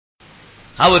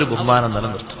ആ ഒരു ബഹുമാനം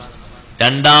നിലനിർത്തും.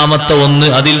 രണ്ടാമത്തെ ഒന്ന്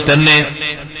അതിൽ തന്നെ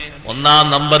ഒന്നാം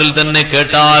നമ്പറിൽ തന്നെ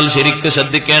കേട്ടാൽ ശരിക്ക്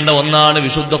ശ്രദ്ധിക്കേണ്ട ഒന്നാണ്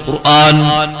വിശുദ്ധ ഖുർആൻ.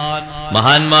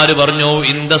 മഹാന്മാര് പറഞ്ഞു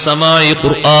ഇന്ദ സമായി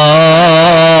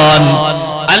ഖുർആൻ,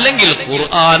 അല്ലെങ്കിൽ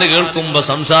ഖുർആൻ കേൾക്കുമ്പോ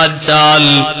സംസാരിച്ചാൽ,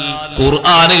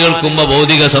 ഖുർആൻ കേൾക്കുമ്പോ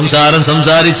ഭൗതിക സംസാരം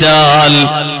സംസാരിച്ചാൽ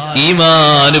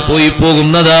ഈമാന് പോയി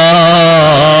പോകുന്നതാണ്.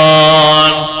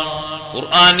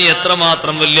 ഖുർആന്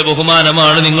എത്രമാത്രം വലിയ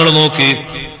ബഹുമാനമാണ് നിങ്ങൾ നോക്ക്.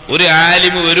 ഒരു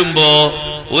ആലിമ് വരുമ്പോ,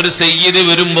 ഒരു സയ്യിദ്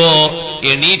വരുമ്പോ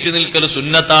എണീറ്റ് നിൽക്കൽ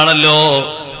സുന്നത്താണല്ലോ,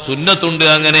 സുന്നത്തുണ്ട്.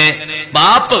 അങ്ങനെ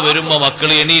ബാപ്പ വരുമ്പോ മക്കൾ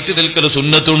എണീറ്റ് നിൽക്കൽ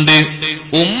സുന്നത്തുണ്ട്,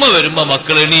 ഉമ്മ വരുമ്പോ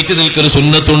മക്കൾ എണീറ്റ് നിൽക്കൽ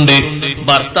സുന്നത്തുണ്ട്,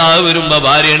 ഭർത്താവ് വരുമ്പോ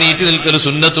ഭാര്യ എണീറ്റ് നിൽക്കൽ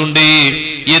സുന്നത്തുണ്ട്,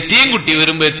 യതീം കുട്ടി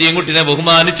വരുമ്പോ യതീം കുട്ടിനെ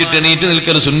ബഹുമാനിച്ചിട്ട് എണീറ്റ്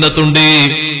നിൽക്കൽ സുന്നത്തുണ്ട്.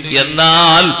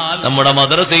 എന്നാൽ നമ്മുടെ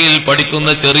മദ്രസയിൽ പഠിക്കുന്ന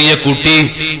ചെറിയ കുട്ടി,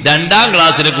 2ാം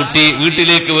ക്ലാസ്സിലെ കുട്ടി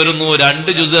വീട്ടിലേക്ക് വരുന്നു,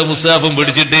 2 ജുസ് മുസാഫും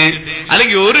പിടിച്ചിട്ട്,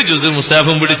 അല്ലെങ്കിൽ 1 ജുസ്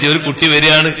മുസാഫും പിടിച്ച് ഒരു കുട്ടി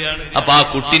വരികയാണ്. അപ്പൊ ആ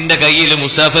കുട്ടിന്റെ കയ്യിൽ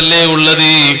മുസാഫല്ലേ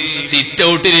ഉള്ളത്. സിറ്റ്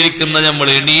ഔട്ടിലിരിക്കുന്ന നമ്മൾ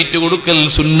എണീറ്റ് കൊടുക്കൽ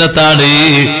സുന്നത്താണ്,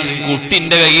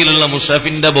 കുട്ടിന്റെ കയ്യിലുള്ള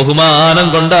മുസാഫിന്റെ ബഹുമാനം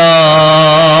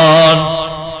കൊണ്ടാണ്.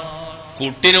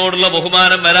 കുട്ടിനോടുള്ള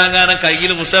ബഹുമാനം വരാൻ കാരണം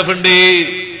കയ്യിൽ മുസാഫുണ്ട്.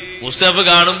 മുസാഫ്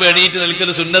കാണുമ്പോ എണീറ്റ് നിൽക്കൽ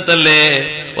സുന്നത്തല്ലേ.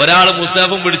 ഒരാള്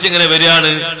മുസാഫും പിടിച്ചിങ്ങനെ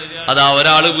വരികയാണ്, അതാ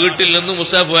ഒരാള് വീട്ടിൽ നിന്ന്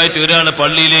മുസാഫുമായിട്ട് വരികയാണ്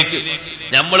പള്ളിയിലേക്ക്.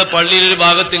 നമ്മള് പള്ളിയിൽ ഒരു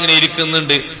ഭാഗത്ത് ഇങ്ങനെ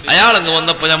ഇരിക്കുന്നുണ്ട്, അയാളങ്ങ്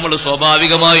വന്നപ്പോ നമ്മൾ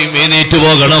സ്വാഭാവികമായും എണീറ്റ്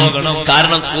പോകണം.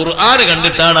 കാരണം ഖുർആൻ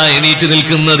കണ്ടിട്ടാണ് എണീറ്റ്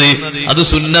നിൽക്കുന്നത്. അത്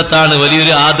സുന്നത്താണ്,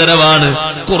 വലിയൊരു ആദരവാണ്.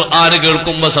 ഖുർആൻ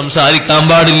കേൾക്കുമ്പോ സംസാരിക്കാൻ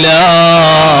പാടില്ല.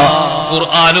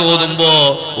 ഖുർആൻ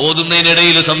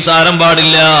ഓതുന്നതിനിടയിൽ സംസാരം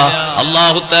പാടില്ല.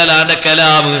 അല്ലാഹു തആലാന്റെ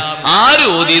കലാം ആര്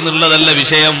ഓതി എന്നുള്ളതല്ല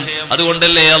വിഷയം.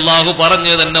 അതുകൊണ്ടല്ലേ അല്ലാഹു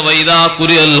പറഞ്ഞു തന്നെ വൈദാ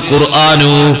ഖുരിഅൽ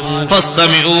ഖുർആനു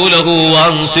ഫസ്തമിഊ ലഹു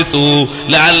വൻസിതു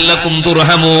ലഅല്ലകും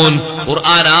തുർഹമൂൻ.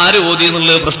 ഖുർആൻ ആര് ഓതി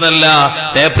എന്നുള്ളത് പ്രശ്നമല്ല.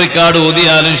 ടേപ്പ് റെക്കോർഡ്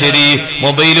ഓതിയാലും ശരി,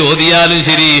 മൊബൈൽ ഓതിയാലും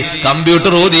ശരി,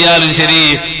 കമ്പ്യൂട്ടർ ഓതിയാലും ശരി,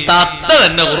 തത്ത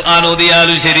തന്നെ ഖുർആൻ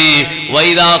ഓതിയാലും ശരി.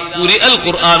 വൈദാ ഖുരിഅൽ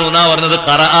ഖുർആനു എന്നാ പറഞ്ഞത്,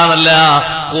 ഖുർആനല്ല.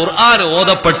 ഖുർആൻ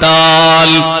ഓതപ്പെട്ടാൽ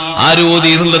ആര് ഓതി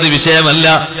എന്നുള്ളത് വിഷയമല്ല.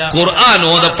 ഖുർആൻ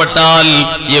ഓതപ്പെട്ടാൽ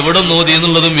എവിടെ ഓതി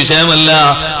എന്നുള്ളതും വിഷയമല്ല.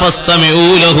 ഫസ്തമിഊ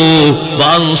ലഹു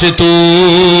വൻസിതു,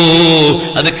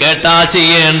 അത് കേട്ടാ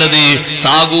ചെയ്യേണ്ടത്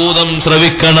സാഗൂതം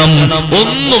ശ്രവിക്കണം,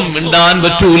 ഒന്നും മിണ്ടാൻ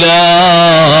പറ്റൂല.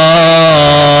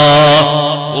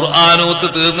 ഖുർആനോത്ത്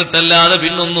തീർന്നിട്ടല്ലാതെ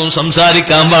പിന്നൊന്നും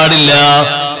സംസാരിക്കാൻ പാടില്ല.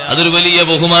 അതൊരു വലിയ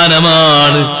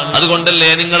ബഹുമാനമാണ്. അതുകൊണ്ടല്ലേ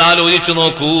നിങ്ങൾ ആലോചിച്ചു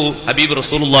നോക്കൂ, ഹബീബ്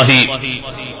റസൂലുള്ളാഹി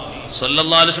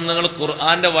സ്വല്ലല്ലാഹു അലൈഹി വസല്ലം നിങ്ങൾ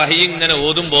ഖുർആന്റെ വഹി ഇങ്ങനെ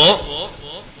ഓതുമ്പോ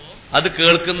അത്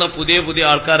കേൾക്കുന്ന പുതിയ പുതിയ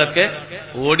ആൾക്കാരൊക്കെ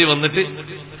ഓടി വന്നിട്ട്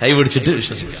കൈപിടിച്ചിട്ട്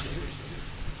വിശ്വസിക്കാം.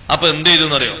 അപ്പൊ എന്ത്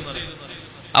ചെയ്തെന്നറിയോ?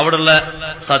 അവിടെയുള്ള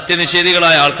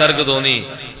സത്യനിഷേധികളായ ആൾക്കാർക്ക് തോന്നി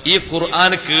ഈ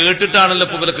ഖുർആൻ കേട്ടിട്ടാണല്ലോ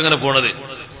ഇപ്പൊ ഇവരൊക്കെ ഇങ്ങനെ പോണത്.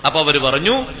 അപ്പൊ അവര്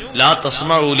പറഞ്ഞു ലാ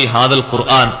തസ്മഉ ലി ഹാദൽ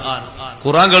ഖുർആൻ,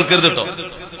 ഖുർആൻ കേൾക്കരുത് കേട്ടോ.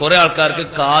 കുറെ ആൾക്കാർക്ക്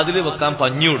കാതിൽ വെക്കാൻ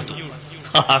പഞ്ഞി കൊടുത്തു.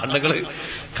 ആളുകള്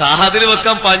കാതിൽ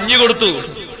വെക്കാൻ പഞ്ഞി കൊടുത്തു.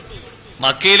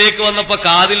 മക്കയിലേക്ക് വന്നപ്പോ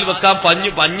കാതിൽ വെക്കാൻ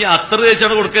പഞ്ഞി അത്ര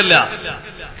തേച്ചാണ് കൊടുക്കല്ല,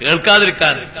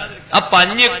 കേൾക്കാതിരിക്കാൻ. ആ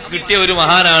പഞ്ഞി കിട്ടിയ ഒരു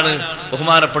മഹാനാണ്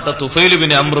ബഹുമാനപ്പെട്ട തുഫൈൽ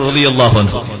ബിൻ അംർ റളിയല്ലാഹു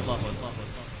അൻഹു.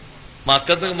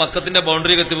 മക്കത്തിന്റെ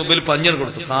ബൗണ്ടറി കത്തി മുമ്പിൽ പഞ്ഞിയാണ്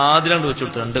കൊടുത്തു, കാതിലാണ്ട് വെച്ചു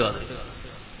കൊടുത്തു, 2 കാതിൽ.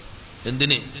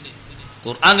 എന്തിന്?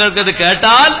 ഖുർആൻ കേൾക്കത്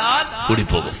കേട്ടാൽ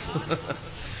കൂടിപ്പോകും.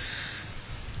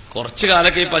 കുറച്ചു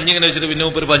കാലൊക്കെ ഈ പഞ്ഞിങ്ങനെ വെച്ചിട്ട് പിന്നെ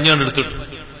ഒരു പഞ്ഞാണ്ട്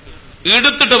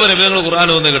എടുത്തിട്ട് പോലെ നിങ്ങൾ ഖുർആൻ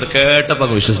ഒന്ന് കേട്ടപ്പോ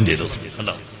വിശ്വസം ചെയ്തു.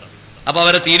 കണ്ടോ? അപ്പൊ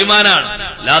അവരെ തീരുമാനാണ്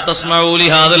ലാ തസ്മഉ ലി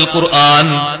ഹാദൽ ഖുർആൻ,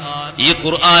 ഈ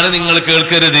ഖുർആൻ നിങ്ങൾ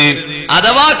കേൾക്കരുത്.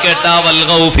 അഥവാ കേട്ടാ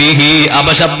വൽഗൗ ഫീഹി,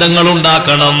 അപശബ്ദങ്ങൾ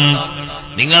ഉണ്ടാക്കണം.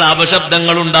 നിങ്ങൾ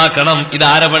അപശബ്ദങ്ങൾ ഉണ്ടാക്കണം.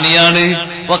 ഇതാര പണിയാണ്?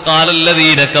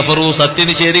 വഖാലല്ലദീന കഫറു,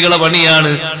 സത്യനിഷേധികളെ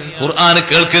പണിയാണ്. ഖുർആൻ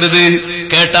കേൾക്കരുത്,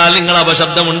 കേട്ടാൽ നിങ്ങൾ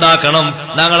അപശബ്ദം ഉണ്ടാക്കണം.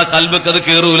 ഞങ്ങളെ കൽബക്ക് അത്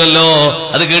കേറൂലല്ലോ,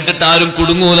 അത് കേട്ടിട്ട് ആരും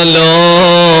കുടുങ്ങൂലല്ലോ.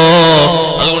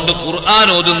 അതുകൊണ്ട് ഖുർആൻ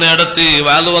ഓതുന്നിടത്ത്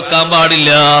വാല് വെക്കാൻ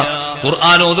പാടില്ല,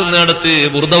 ഖുർആൻ ഓതുന്നിടത്ത്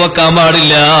ബുർദ വെക്കാൻ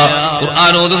പാടില്ല,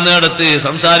 ഖുർആൻ ഓതുന്നിടത്ത്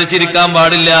സംസാരിച്ചിരിക്കാൻ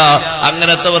പാടില്ല.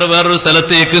 അങ്ങനത്തെവർ വേറൊരു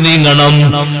സ്ഥലത്തേക്ക് നീങ്ങണം.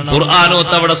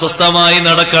 ഖുർആനോത്ത് അവിടെ സ്വസ്ഥമായി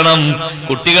നടക്കണം.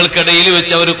 കുട്ടികൾക്കിടയിൽ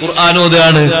വെച്ച് അവർ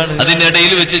ഖുർആനോതാണ്,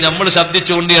 അതിനിടയിൽ വെച്ച് നമ്മൾ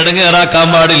ശബ്ദിച്ചുകൊണ്ട് ഇടങ്ങേറാക്കാൻ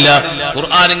പാടില്ല.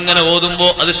 ഖുർആൻ ഇങ്ങനെ ഓതുമ്പോ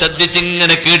അത്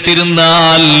ശ്രദ്ധിച്ചിങ്ങനെ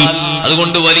കേട്ടിരുന്നാൽ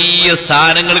അതുകൊണ്ട് വലിയ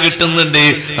സ്ഥാനങ്ങൾ കിട്ടുന്നുണ്ട്,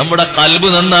 നമ്മുടെ ഖൽബ്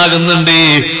നന്നാകുന്നുണ്ട്.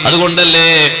 അതുകൊണ്ടല്ലേ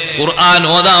ഖുർആൻ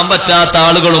ഓതാൻ പറ്റാത്ത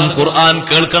ആളുകളും ഖുർആൻ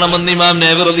കേൾക്കണമെന്ന് ഇമാം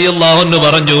നബി റളിയല്ലാഹു അൻഹു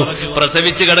പറഞ്ഞു.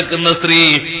 പ്രസവിച്ച് കിടക്കുന്ന സ്ത്രീ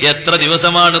എത്ര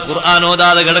ദിവസമാണ് ഖുർആൻ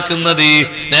ഓതാതെ കിടക്കുന്നത്?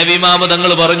 നബി ഇമാം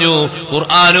തങ്ങൾ പറഞ്ഞു,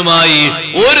 ഖുർആനുമായി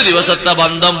ഒരു ദിവസത്തെ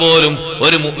ബന്ധം പോലും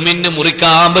ഒരു മുഅ്മിന്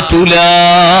മുറിക്കാൻ പറ്റൂല.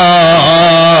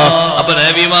 അപ്പൊ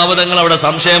നബി ഇമാം തങ്ങൾ അവിടെ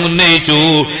സംശയം ഉന്നയിച്ചു.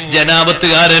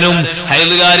 ജനാബത്തുകാരനും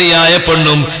ഹൈലുകാരിയായ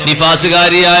പെണ്ണും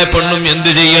നിഫാസുകാരിയായ പെണ്ണും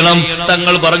എന്ത് ചെയ്യണം?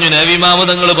 തങ്ങൾ പറഞ്ഞു, നബി ഇമാം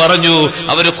തങ്ങൾ പറഞ്ഞു,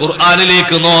 അവര്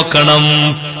ഖുർആനിലേക്ക് നോക്കണം.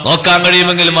 നോക്കാൻ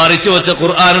കഴിയുമെങ്കിൽ മറിച്ചു വെച്ച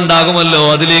ഖുർആൻ ഉണ്ടാകുമല്ലോ,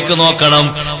 അതിലേക്ക് നോക്കണം.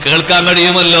 കേൾക്കാൻ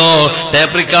കഴിയുമല്ലോ,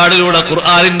 ടേപ്പ് റിക്കാർഡിലൂടെ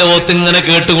ഖുർആനിന്റെ ഓത്തിങ്ങനെ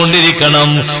കേട്ടുകൊണ്ടിരിക്കണം.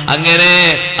 അങ്ങനെ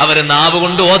അവര് നാവ്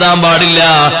കൊണ്ട് ഓതാൻ പാടില്ല,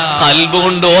 ഖൽബ്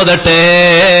കൊണ്ട് ഓതട്ടെ.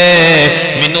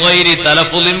 മിൻ ഗൈരി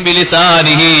തലഫുളിൻ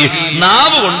ബിലിസാനിഹി,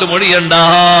 നാവ് കൊണ്ട് മൊഴിയണ്ട.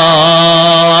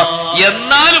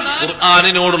 എന്നാലും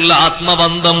ഖുർആനിനോടുള്ള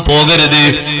ആത്മബന്ധം പോകരുത്,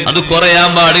 അത് കുറയാൻ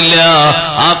പാടില്ല.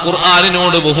 ആ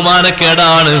ഖുർആനിനോട്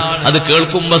ബഹുമാനക്കേടാണ് അത്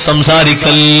കേൾക്കുമ്പോ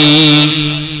സംസാരിക്കൽ.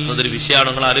 അതൊരു വിഷയമാണ്.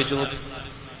 നിങ്ങൾ ആലോചിച്ചു നോക്കും,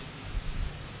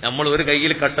 നമ്മൾ ഒരു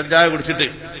കയ്യിൽ കട്ടൻ ചായ കുടിച്ചിട്ട്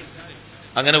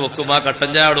അങ്ങനെ വെക്കും, ആ കട്ടൻ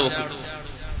ചായ അവിടെ വെക്കും.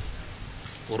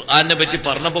 ഖുർആനെ പറ്റി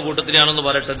പറഞ്ഞപ്പോ കൂട്ടത്തിലാണെന്ന്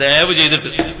പറയട്ടെ, ദയവ് ചെയ്തിട്ട്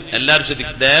എല്ലാവരും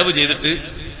ശ്രദ്ധിക്കും, ദയവ് ചെയ്തിട്ട്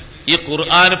ഈ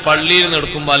ഖുർആൻ പള്ളിയിൽ നിന്ന്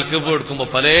എടുക്കുമ്പോ അൽക്കഫ് എടുക്കുമ്പോ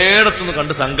പലയിടത്തുനിന്ന്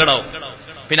കണ്ട് സങ്കടവും.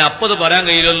 പിന്നെ അപ്പത് പറയാൻ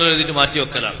കഴിയില്ലല്ലോ എഴുതിട്ട് മാറ്റി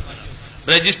വെക്കലാണ്.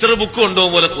 രജിസ്റ്റർ ബുക്ക്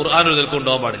കൊണ്ടുപോകും പോലെ ഖുർആൻ ഇതിൽ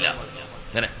കൊണ്ടുപോകാൻ പാടില്ല.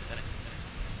 അങ്ങനെ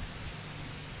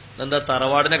എന്താ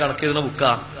തറവാടിനെ കണക്കെഴുതുന്ന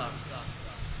ബുക്കാ?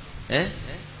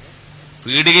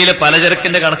 പീടികയിലെ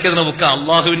പലചരക്കിന്റെ കണക്കെഴുതുന്ന ബുക്ക.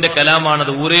 അള്ളാഹുവിന്റെ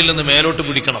കലാമാണത്. ഊരയിൽ നിന്ന് മേലോട്ട്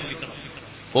പിടിക്കണം,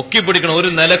 പൊക്കി പിടിക്കണം. ഒരു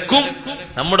നിലക്കും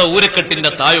നമ്മുടെ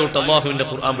ഊരക്കെട്ടിന്റെ തായോട്ട് അള്ളാഹുവിന്റെ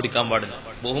ഖുർആൻ പിടിക്കാൻ പാടില്ല.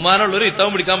 ബഹുമാനമുള്ളവർ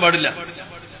ഇത്തവം പിടിക്കാൻ പാടില്ല.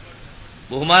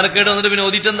 ബഹുമാനക്കേട് വന്നിട്ട് പിന്നെ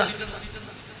ഓതിട്ടെന്താ?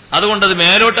 അതുകൊണ്ട് അത്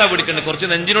മേലോട്ടാ പിടിക്കണ്ടേ. കുറച്ച്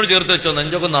നെഞ്ചിനോട് ചേർത്ത് വെച്ചോ,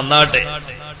 നെഞ്ചൊക്കെ നന്നാകട്ടെ,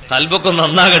 കൽബൊക്കെ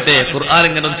നന്നാകട്ടെ. ഖുർആൻ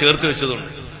ഇങ്ങനെ ഒന്ന് ചേർത്ത് വെച്ചതുകൊണ്ട്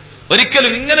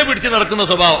ഒരിക്കലും ഇങ്ങനെ പിടിച്ച് നടക്കുന്ന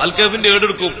സ്വഭാവം. അൽക്കഫിന്റെ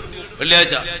ഏടെടുക്കും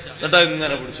വെള്ളിയാഴ്ച, എന്നിട്ട്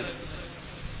ഇങ്ങനെ പിടിച്ചു.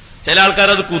 ചില ആൾക്കാർ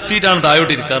അത് കുത്തിയിട്ടാണ്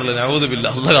താഴോട്ട് ഇരിക്കാറില്ല. നഊദുബില്ലാ,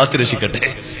 അല്ലാഹു കാത്തുരക്ഷിക്കട്ടെ.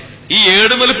 ഈ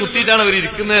ഏടുമൽ കുത്തിയിട്ടാണ് അവർ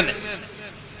ഇരിക്കുന്നത് തന്നെ.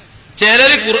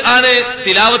 ചിലര് ഖുർആന്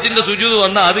തിലാവത്തിന്റെ സുജൂദ്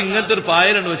വന്നാൽ അത് ഇങ്ങനത്തെ ഒരു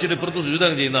പായലാണ് വെച്ചിട്ട് ഇപ്പുറത്ത് സുജൂദ്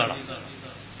ചെയ്യുന്നതാണ്.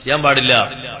 ചെയ്യാൻ പാടില്ല.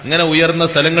 ഇങ്ങനെ ഉയർന്ന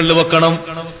സ്ഥലങ്ങളിൽ വെക്കണം,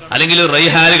 അല്ലെങ്കിൽ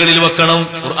റൈഹാലുകളിൽ വെക്കണം.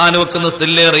 ഖുർആൻ വെക്കുന്ന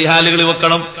സ്ഥലത്തിലെ റൈഹാലുകളിൽ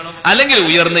വെക്കണം, അല്ലെങ്കിൽ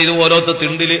ഉയർന്ന ഇതുപോലത്തെ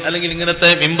തിണ്ടില് അല്ലെങ്കിൽ ഇങ്ങനത്തെ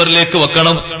മിമ്പറിലേക്ക്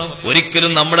വെക്കണം.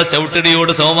 ഒരിക്കലും നമ്മുടെ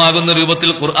ചവിട്ടടിയോട് സമമാകുന്ന രൂപത്തിൽ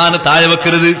ഖുർആൻ താഴെ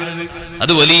വെക്കരുത്.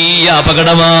 അത് വലിയ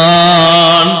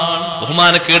അപകടമാണ്.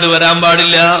 ബഹുമാനക്കേട് വരാൻ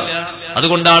പാടില്ല.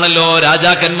 അതുകൊണ്ടാണല്ലോ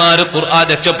രാജാക്കന്മാര് ഖുർആൻ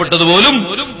രക്ഷപ്പെട്ടതുപോലും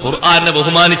ഖുർആനെ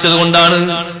ബഹുമാനിച്ചത് കൊണ്ടാണ്.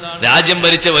 രാജ്യം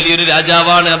ഭരിച്ച വലിയൊരു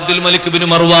രാജാവാണ് അബ്ദുൽ മലിക് ബിൻ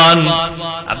മർവാൻ.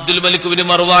 അബ്ദുൽ മലിക് ബിൻ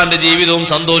മർവാന്റെ ജീവിതവും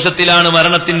സന്തോഷത്തിലാണ്.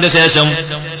 മരണത്തിന്റെ ശേഷം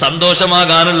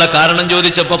സന്തോഷമാകാനുള്ള കാരണം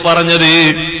ചോദിച്ചപ്പോ പറഞ്ഞത്,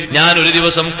 ഞാൻ ഒരു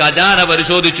ദിവസം ഖജാന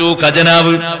പരിശോധിച്ചു.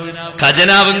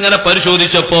 ഖജനാവ് ഇങ്ങനെ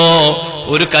പരിശോധിച്ചപ്പോ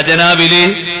ഒരു ഖജനാവില്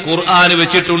ഖുർആൻ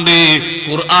വെച്ചിട്ടുണ്ട്,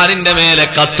 ഖുർആനിന്റെ മേലെ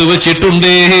കത്ത്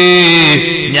വെച്ചിട്ടുണ്ട്.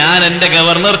 ഞാൻ എന്റെ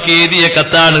ഗവർണർക്ക് എഴുതിയ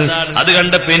കത്താണ്. അത്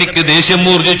കണ്ടപ്പോ എനിക്ക് ദേഷ്യം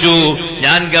മൂർജിച്ചു.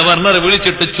 ഞാൻ ഗവർണർ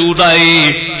വിളിച്ചിട്ട്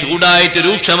ചൂടായിട്ട്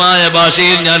രൂക്ഷമായ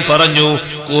ഭാഷയിൽ ഞാൻ പറഞ്ഞു,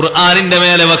 ഖുർആനിന്റെ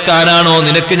മേലെ വെക്കാനാണോ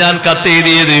നിനക്ക് ഞാൻ കത്ത്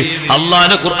എഴുതിയത്?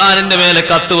 അള്ളാന് ഖുർആനിന്റെ മേലെ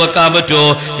കത്ത് വെക്കാൻ പറ്റുമോ?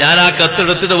 ഞാൻ ആ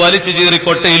കത്തെടുത്തിട്ട് വലിച്ചു ചീറി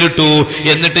കൊട്ടയിലിട്ടു.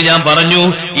 എന്നിട്ട് ഞാൻ പറഞ്ഞു,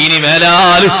 ഇനി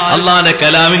മേലാൽ അള്ളാന്റെ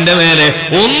കലാമിന്റെ മേലെ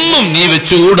ഒന്നും നീ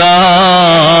വെച്ചുകൂടാ.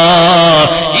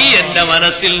 ഈ എന്റെ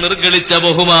മനസ്സിൽ നിർഗളിച്ച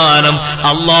ബഹുമാനം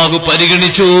അള്ളാഹു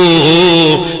പരിഗണിച്ചു.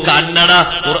 കണ്ണട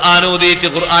ഖുർആനോദീറ്റ്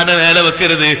ഖുർആന്റെ മേലെ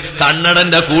വെക്കരുത്,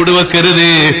 കണ്ണടന്റെ കൂട് വെക്കരുത്,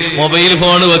 മൊബൈൽ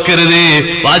ഫോൺ വെക്കരുത്,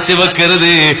 വാച്ച്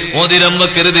വെക്കരുത്, മോതിരം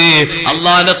വെക്കരുത്.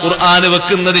 അള്ളാന്റെ ഖുർആൻ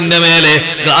വെക്കുന്നതിന്റെ മേലെ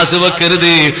ഗ്ലാസ്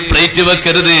വെക്കരുത്, പ്ലേറ്റ്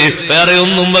വെക്കരുത്, വേറെ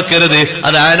ഒന്നും വെക്കരുത്.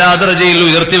 അത് ആലാദർജയിൽ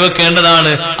ഉയർത്തി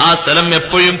വെക്കേണ്ടതാണ്. ആ സ്ഥലം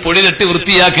എപ്പോഴും പൊടി തട്ടി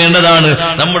വൃത്തിയാക്കേണ്ടതാണ്.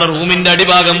 നമ്മുടെ റൂമിന്റെ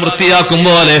അടിഭാഗം വൃത്തിയാക്കും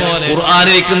പോലെ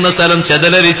ഖുർആനിരിക്കുന്ന സ്ഥലം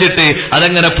ചെതലരിച്ചിട്ട്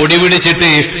അതങ്ങനെ പൊടി പിടിച്ചിട്ട്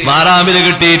മാറാമില്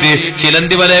കെട്ടിയിട്ട്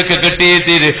ചിലന്തി വലയൊക്കെ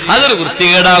കെട്ടിയിട്ട് അതൊരു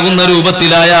വൃത്തികേടാകുന്ന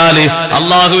രൂപത്തിലായാല്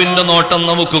അള്ളാഹുവിന്റെ നോട്ടം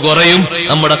നമുക്ക് കുറയും,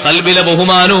 നമ്മുടെ കൽബിലെ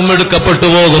ബഹുമാനവും എടുക്കപ്പെട്ടു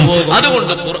പോകും.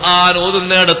 അതുകൊണ്ട് ഖുർആൻ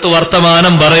ഓതുന്നിടത്ത്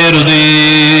വർത്തമാനം പറയരുത്.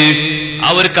 ആ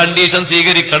ഒരു കണ്ടീഷൻ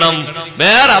സ്വീകരിക്കണം.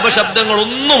 വേറെ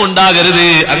അപശബ്ദങ്ങളൊന്നും ഉണ്ടാകരുത്.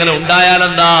 അങ്ങനെ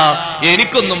ഉണ്ടായാലെന്താ?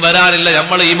 എനിക്കൊന്നും വരാനില്ല,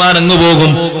 നമ്മളെ ഈമാൻ അങ്ങ്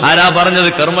പോകും. ആരാ പറഞ്ഞത്?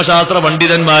 കർമ്മശാസ്ത്ര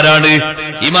പണ്ഡിതന്മാരാണ്.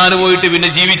 ഈമാന് പോയിട്ട് പിന്നെ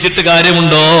ജീവിച്ചിട്ട്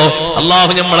കാര്യമുണ്ടോ?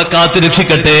 അള്ളാഹു നമ്മളെ കാത്തു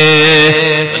രക്ഷിക്കട്ടെ.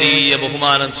 വലിയ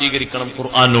ബഹുമാനം സ്വീകരിക്കണം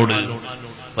ഖുർആനോട്.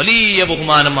 വലിയ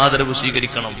ബഹുമാനം, ആദരവ്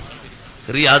സ്വീകരിക്കണം.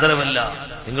 ചെറിയ ആദരവല്ല.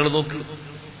 നിങ്ങൾ നോക്ക്,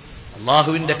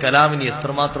 അള്ളാഹുവിന്റെ കലാമിന്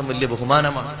എത്രമാത്രം വലിയ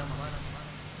ബഹുമാനമാണ്.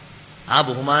 ആ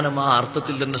ബഹുമാനം ആ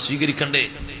അർത്ഥത്തിൽ തന്നെ സ്വീകരിക്കണ്ടേ?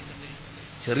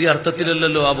 ചെറിയ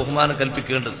അർത്ഥത്തിലല്ലല്ലോ ആ ബഹുമാനം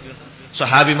കൽപ്പിക്കേണ്ടത്.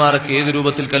 സ്വഹാബിമാരൊക്കെ ഏത്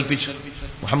രൂപത്തിൽ കൽപ്പിച്ചു?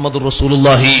 മുഹമ്മദുർ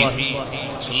റസൂലുള്ളാഹി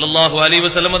സ്വല്ലല്ലാഹു അലൈഹി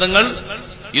വസല്ലം തങ്ങൾ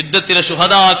യുദ്ധത്തിലെ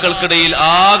ശുഹദാക്കൾക്കിടയിൽ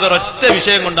ആകെ ഒറ്റ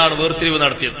വിഷയം കൊണ്ടാണ് വേർതിരിവ്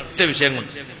നടത്തിയത്. ഒറ്റ വിഷയം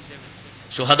കൊണ്ട്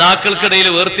ശുഹദാക്കൾക്കിടയിൽ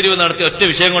വേർതിരിവ് നടത്തിയ ഒറ്റ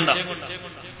വിഷയം കൊണ്ടാണ്.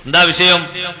 എന്താ വിഷയം?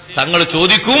 തങ്ങൾ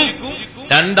ചോദിക്കും,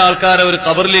 രണ്ടാൾക്കാരെ ഒരു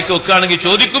ഖബറിലേക്ക് വെക്കുകയാണെങ്കിൽ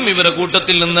ചോദിക്കും, ഇവരെ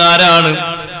കൂട്ടത്തിൽ നിന്ന് ആരാണ്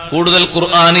കൂടുതൽ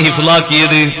ഖുർആൻ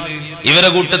ഹിഫ്ലാക്കിയത്? ഇവരെ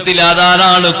കൂട്ടത്തിൽ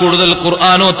ആരാണ് കൂടുതൽ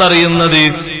ഖുർആനോത്തറിയുന്നത്?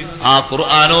 ആ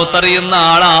ഖുർആനോത്തറിയുന്ന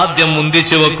ആൾ ആദ്യം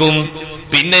മുന്തിച്ചു വെക്കും.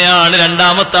 പിന്നെയാണ്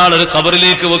രണ്ടാമത്തെ ആൾ ഒരു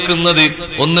ഖബറിലേക്ക് വെക്കുന്നത്.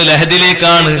 ഒന്ന്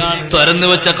ലഹദിലേക്കാണ്, തുറന്നു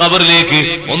വെച്ച ഖബറിലേക്ക്,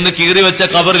 ഒന്ന് കീറി വെച്ച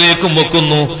ഖബറിലേക്കും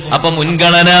വെക്കുന്നു. അപ്പൊ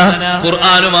മുൻഗണന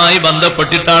ഖുർആനുമായി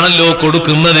ബന്ധപ്പെട്ടിട്ടാണല്ലോ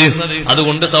കൊടുക്കുന്നത്.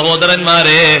 അതുകൊണ്ട്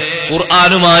സഹോദരന്മാരെ,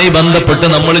 ഖുർആനുമായി ബന്ധപ്പെട്ട്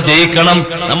നമ്മൾ ജയിക്കണം,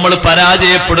 നമ്മൾ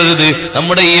പരാജയപ്പെടരുത്,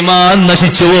 നമ്മുടെ ഈമാൻ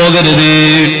നശിച്ചു പോകരുത്.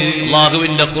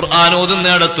 അല്ലാഹുവിന്റെ ഖുർആൻ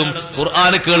ഓതുന്നിടത്തും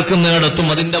ഖുർആൻ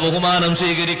കേൾക്കുന്നിടത്തും അതിന്റെ ബഹുമാനം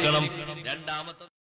സ്വീകരിക്കണം. രണ്ടാമത്തെ